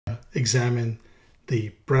examine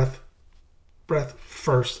the breadth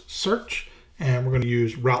first search, and we're going to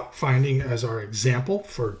use route finding as our example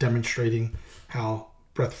for demonstrating how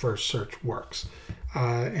breadth first search works.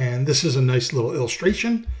 And this is a nice little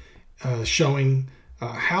illustration showing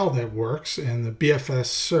how that works. And the BFS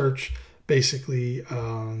search basically,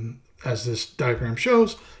 as this diagram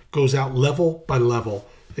shows, goes out level by level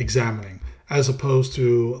examining, as opposed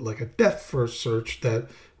to like a depth first search that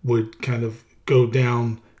would kind of go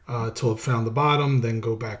down till it found the bottom, then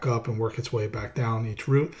go back up and work its way back down each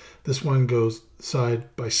route. This one goes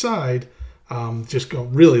side by side, just go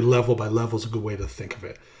really level by level is a good way to think of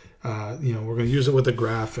it. We're going to use it with a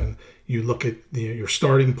graph, and you look at your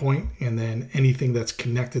starting point, and then anything that's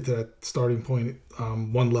connected to that starting point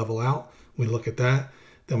one level out, we look at that.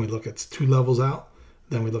 Then we look at 2 levels out.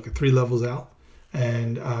 Then we look at 3 levels out.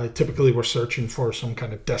 And typically we're searching for some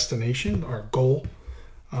kind of destination, our goal.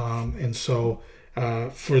 And so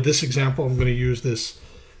for this example, I'm going to use this.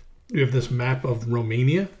 We have this map of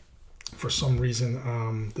Romania. For some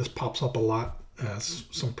reason, this pops up a lot.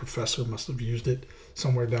 Some professor must have used it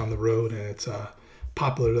somewhere down the road, and it's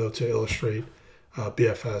popular though to illustrate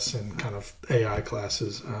BFS and kind of AI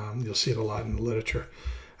classes. You'll see it a lot in the literature.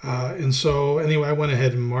 And so anyway, I went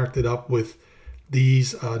ahead and marked it up with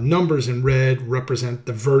these numbers in red represent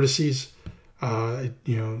the vertices.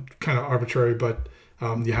 Kind of arbitrary, but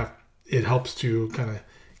it helps to kind of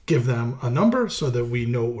give them a number so that we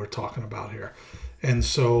know what we're talking about here. And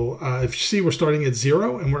so if you see, we're starting at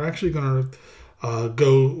 0, and we're actually going to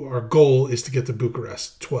our goal is to get to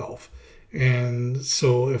Bucharest 12. And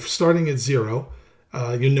so if starting at 0,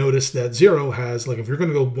 you notice that 0 has, like, if you're going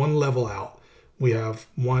to go one level out, we have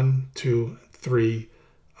 1, 2, 3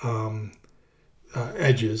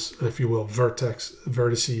 edges, if you will,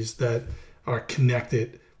 vertices that are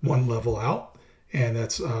connected one level out, and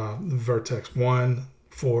that's vertex 1,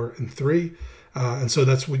 4, and 3. And so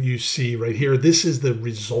that's what you see right here. This is the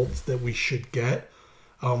result that we should get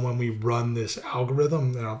when we run this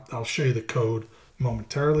algorithm. And I'll show you the code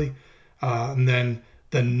momentarily. And then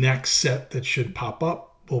the next set that should pop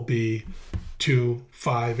up will be 2,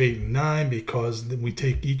 5, 8, and 9, because we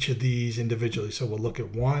take each of these individually. So we'll look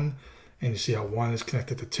at 1, and you see how 1 is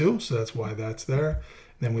connected to 2, so that's why that's there.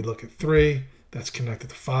 And then we look at 3, that's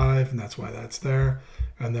connected to 5, and that's why that's there.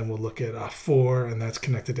 And then we'll look at 4, and that's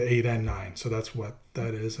connected to 8 and 9, so that's what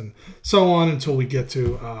that is, and so on until we get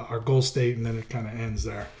to our goal state, and then it kind of ends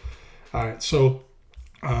there. All right, so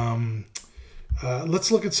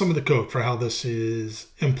let's look at some of the code for how this is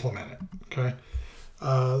implemented. Okay,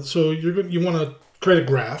 so you want to create a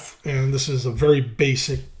graph, and this is a very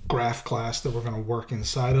basic graph class that we're going to work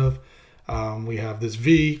inside of. We have this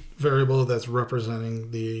V variable that's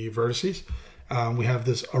representing the vertices. We have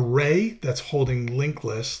this array that's holding linked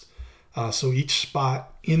list. So each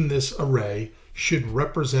spot in this array should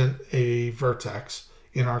represent a vertex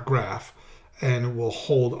in our graph, and it will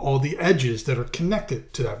hold all the edges that are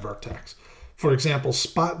connected to that vertex. For example,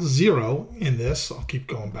 spot 0 in this, I'll keep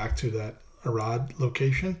going back to that Arad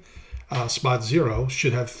location. Spot 0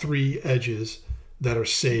 should have 3 edges that are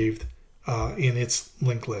saved in its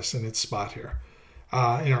linked list, in its spot here.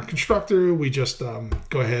 In our constructor, we just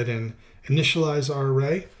go ahead and initialize our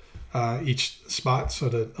array, each spot, so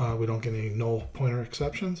that we don't get any null pointer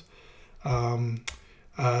exceptions. And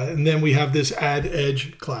then we have this add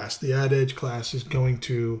edge class. The add edge class is going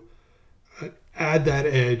to add that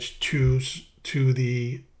edge to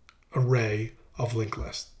the array of linked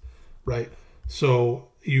list, right? So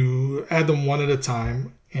you add them one at a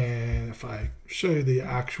time, and if I show you the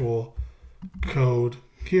actual code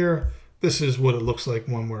here, this is what it looks like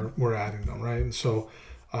when we're adding them, right? And so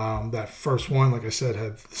that first one, like I said,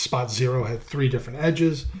 had spot 0 had 3 different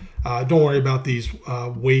edges. Don't worry about these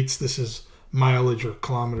weights. This is mileage or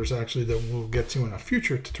kilometers, actually, that we'll get to in a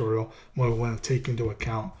future tutorial when we want to take into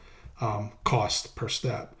account cost per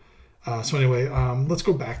step. So anyway, let's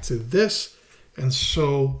go back to this. And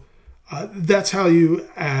so that's how you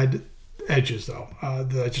add edges, though.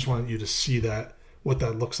 I just wanted you to see what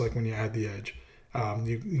that looks like when you add the edge.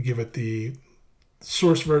 You give it the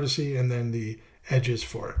source vertice and then the edges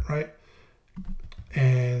for it, right?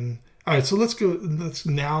 And all right, so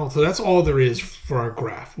so that's all there is for our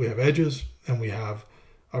graph. We have edges and we have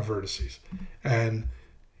our vertices. And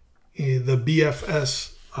the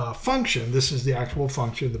BFS function, this is the actual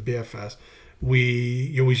function, the BFS.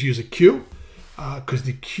 You always use a Q because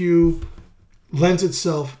the Q lends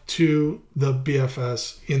itself to the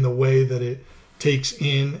BFS in the way that it takes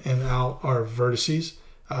in and out our vertices.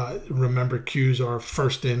 Remember, Qs are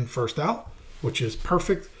first in, first out, which is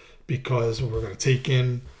perfect because we're going to take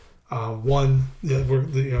in 1,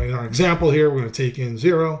 in our example here, we're going to take in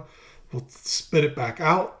 0. We'll spit it back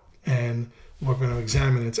out, and we're going to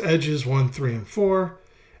examine its edges, 1, 3, and 4.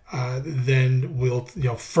 Then we'll,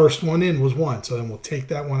 first one in was 1, so then we'll take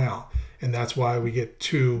that one out, and that's why we get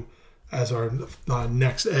 2 as our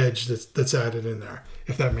next edge that's added in there,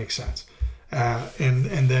 if that makes sense. And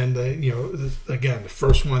then again, the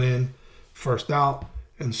first one in, first out,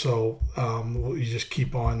 and so you just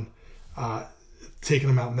keep on taking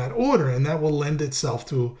them out in that order, and that will lend itself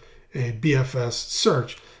to a BFS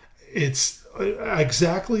search. It's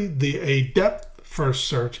exactly a depth first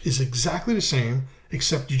search is exactly the same,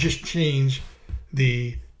 except you just change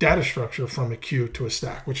the data structure from a queue to a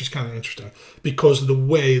stack, which is kind of interesting because of the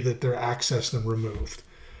way that they're accessed and removed.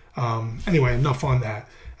 Anyway, enough on that.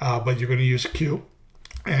 But you're going to use a queue,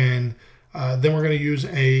 and then we're going to use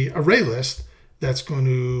a array list that's going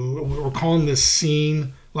to, we're calling this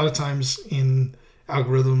scene. A lot of times in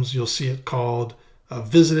algorithms, you'll see it called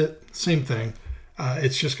visit it, same thing.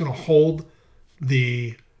 It's just going to hold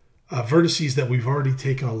the vertices that we've already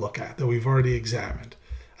taken a look at, that we've already examined.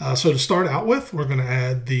 So to start out with, we're going to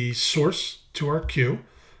add the source to our queue,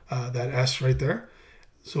 that S right there.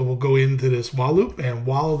 So we'll go into this while loop, and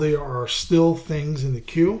while there are still things in the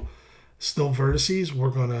queue, still vertices,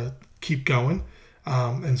 we're going to keep going.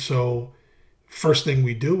 And so first thing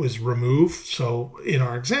we do is remove. So in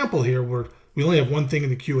our example here, we only have one thing in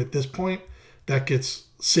the queue at this point. That gets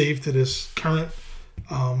saved to this current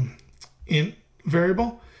int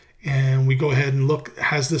variable. And we go ahead and look,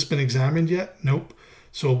 has this been examined yet? Nope.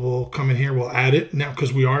 So we'll come in here, we'll add it now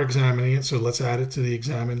because we are examining it. So let's add it to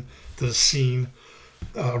the scene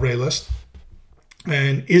array list.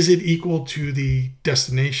 And is it equal to the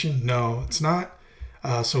destination? No, it's not.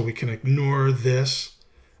 So we can ignore this.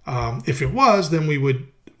 If it was, then we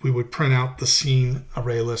would print out the scene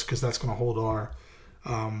array list because that's going to hold our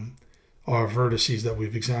vertices that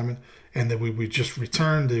we've examined, and then we would just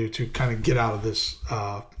return to kind of get out of this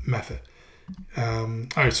method. All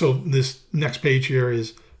right, so this next page here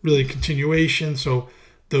is really a continuation. So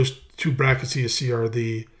those two brackets you see are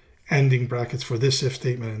the ending brackets for this if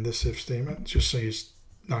statement and this if statement, just so you're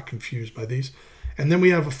not confused by these. And then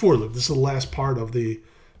we have a for loop. This is the last part of the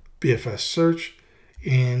BFS search.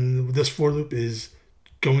 And this for loop is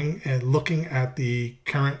going and looking at the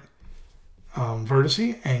current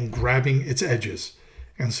vertice and grabbing its edges.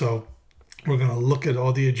 And so we're going to look at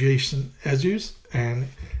all the adjacent edges, and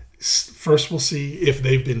first we'll see if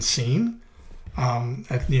they've been seen.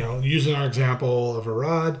 Using our example of a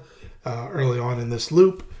rod early on in this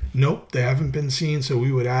loop, nope, they haven't been seen. So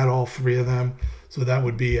we would add all 3 of them. So that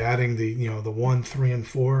would be adding the 1, 3, and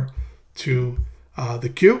 4 to the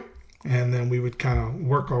queue, and then we would kind of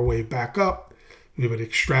work our way back up. We would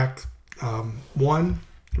extract 1,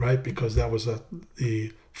 right, because that was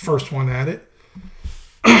the first one added.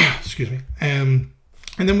 Excuse me, and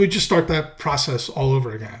then we just start that process all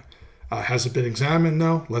over again. Has it been examined?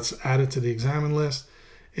 No. Let's add it to the examine list.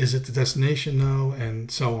 Is it the destination? No,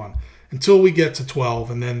 and so on until we get to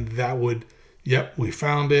 12, and then that would, yep, we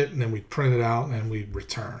found it, and then we print it out and we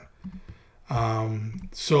return.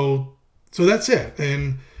 So that's it.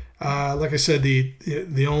 And like I said,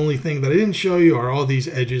 the only thing that I didn't show you are all these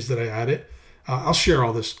edges that I added. I'll share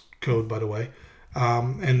all this code, by the way.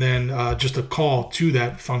 And then just a call to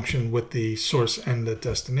that function with the source and the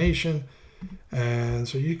destination. And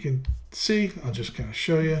so you can see, I'll just kind of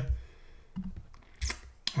show you.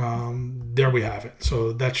 There we have it.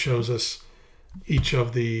 So that shows us each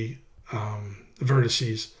of the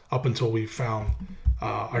vertices up until we found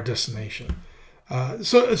our destination.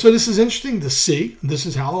 So this is interesting to see. This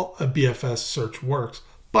is how a BFS search works.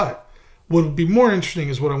 But what would be more interesting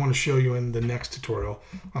is what I want to show you in the next tutorial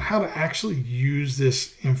on how to actually use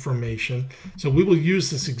this information. So we will use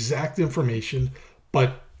this exact information,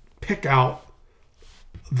 but pick out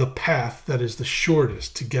the path that is the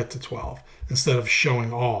shortest to get to 12 instead of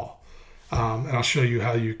showing all. And I'll show you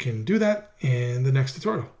how you can do that in the next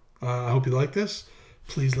tutorial. I hope you like this.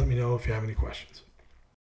 Please let me know if you have any questions.